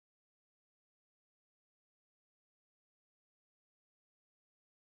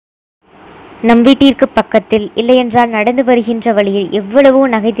நம் வீட்டிற்கு பக்கத்தில் இல்லையென்றால் நடந்து வருகின்ற வழியில் எவ்வளவோ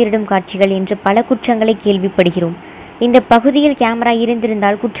நகை திருடும் காட்சிகள் என்று பல குற்றங்களை கேள்விப்படுகிறோம். இந்த பகுதியில் கேமரா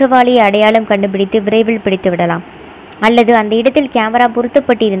இருந்திருந்தால் குற்றவாளியை அடையாளம் கண்டுபிடித்து விரைவில் பிடித்து விடலாம். அல்லது அந்த இடத்தில் கேமரா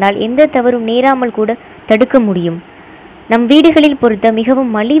பொருத்தப்பட்டிருந்தால் எந்த தவறும் நேராமல் கூட தடுக்க முடியும். நம் வீடுகளில் பொருத்த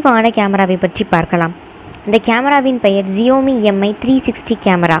மிகவும் மலிவான கேமராவை பற்றி பார்க்கலாம். இந்த கேமராவின் பெயர் Xiaomi Mi 360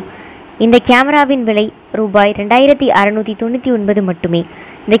 கேமரா. இந்த கேமராவின் விலை ரூபாய் 2699 மட்டுமே.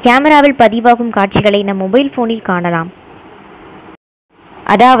 இந்த கேமராவில் பதிவாகும் காட்சிகளை நம் மொபைல் ஃபோனில் காணலாம்.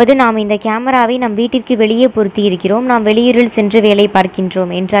 அதாவது நாம் இந்த கேமராவை நம் வீட்டிற்கு வெளியே பொருத்தி இருக்கிறோம், நாம் வெளியூரில் சென்று வேலை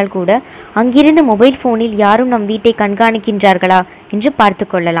பார்க்கின்றோம் என்றால் கூட அங்கிருந்து மொபைல் ஃபோனில் யாரும் நம் வீட்டை கண்காணிக்கின்றார்களா என்று பார்த்து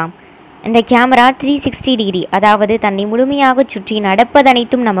கொள்ளலாம். இந்த கேமரா 360 டிகிரி, அதாவது தன்னை முழுமையாக சுற்றி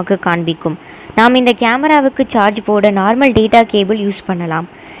நடப்பதனைத்தும் நமக்கு காண்பிக்கும். நாம் இந்த கேமராவுக்கு சார்ஜ் போட நார்மல் டேட்டா கேபிள் யூஸ் பண்ணலாம்.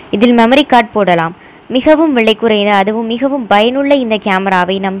 இதில் மெமரி கார்டு போடலாம். மிகவும் விலை குறைந்த அதுவும் மிகவும் பயனுள்ள இந்த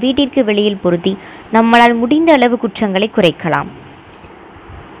கேமராவை நம் வீட்டிற்கு வெளியில் பொருத்தி நம்மளால் முடிந்த அளவு குற்றங்களை குறைக்கலாம்.